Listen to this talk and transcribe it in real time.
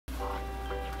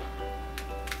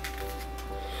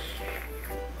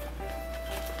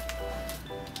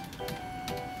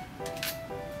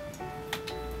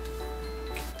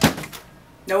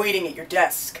No eating at your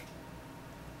desk.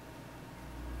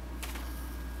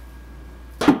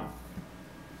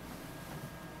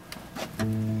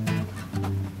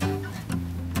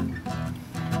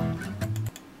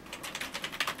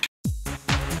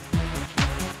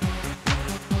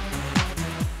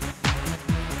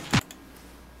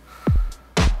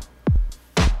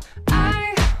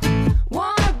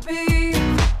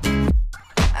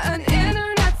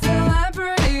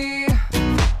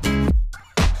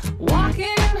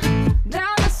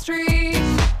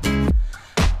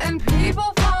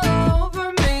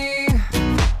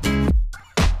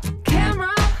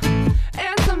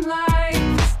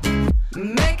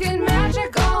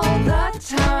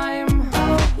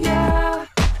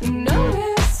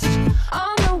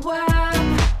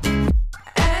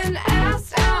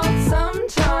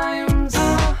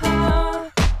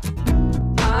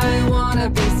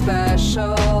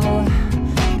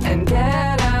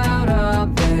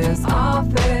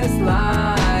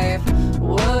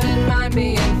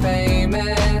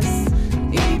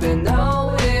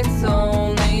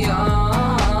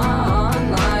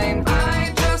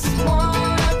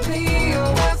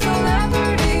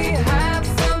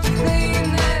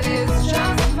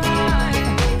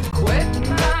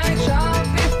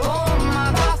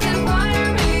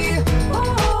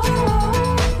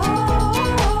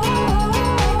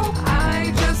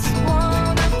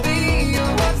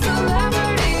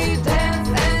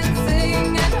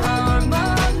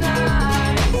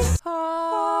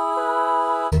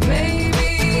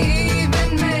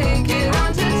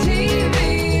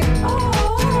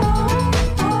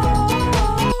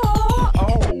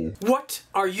 What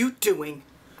are you doing?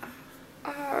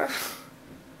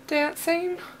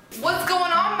 Dancing. What's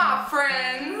going on, my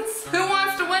friends? Who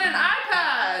wants to win an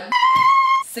iPad?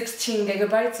 16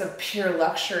 gigabytes of pure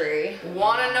luxury.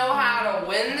 Wanna know how to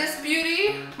win this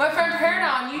beauty? My friend Perna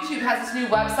on YouTube has this new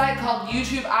website called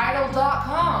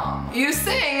YouTubeIdol.com. You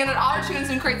sing and it auto-tunes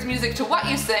and creates music to what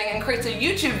you sing and creates a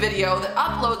YouTube video that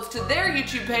uploads to their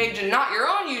YouTube page and not your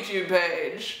own YouTube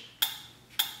page.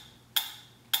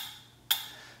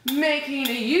 Making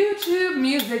a YouTube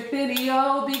music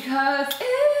video because it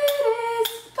is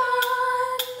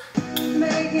fun.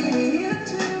 Making a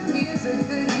YouTube music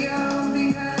video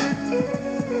because it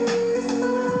is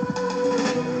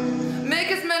fun. Make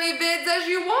as many vids as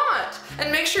you want.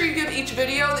 And make sure you give each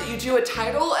video that you do a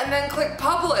title and then click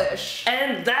publish.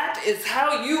 And that is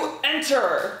how you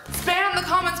enter. Spam the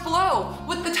comments below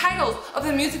with the titles of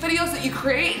the music videos that you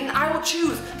create and I will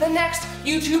choose the next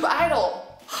YouTube idol.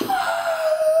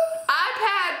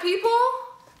 People?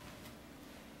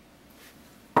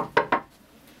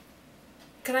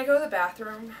 Can I go to the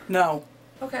bathroom? No.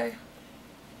 Okay.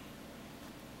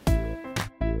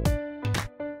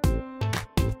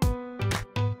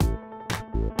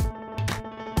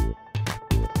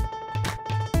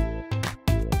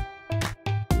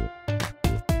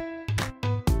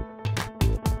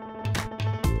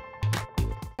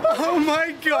 Oh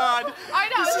my God! I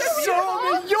know. This is so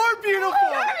amazing. You're beautiful.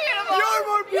 You're beautiful. You're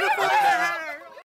more beautiful than I am.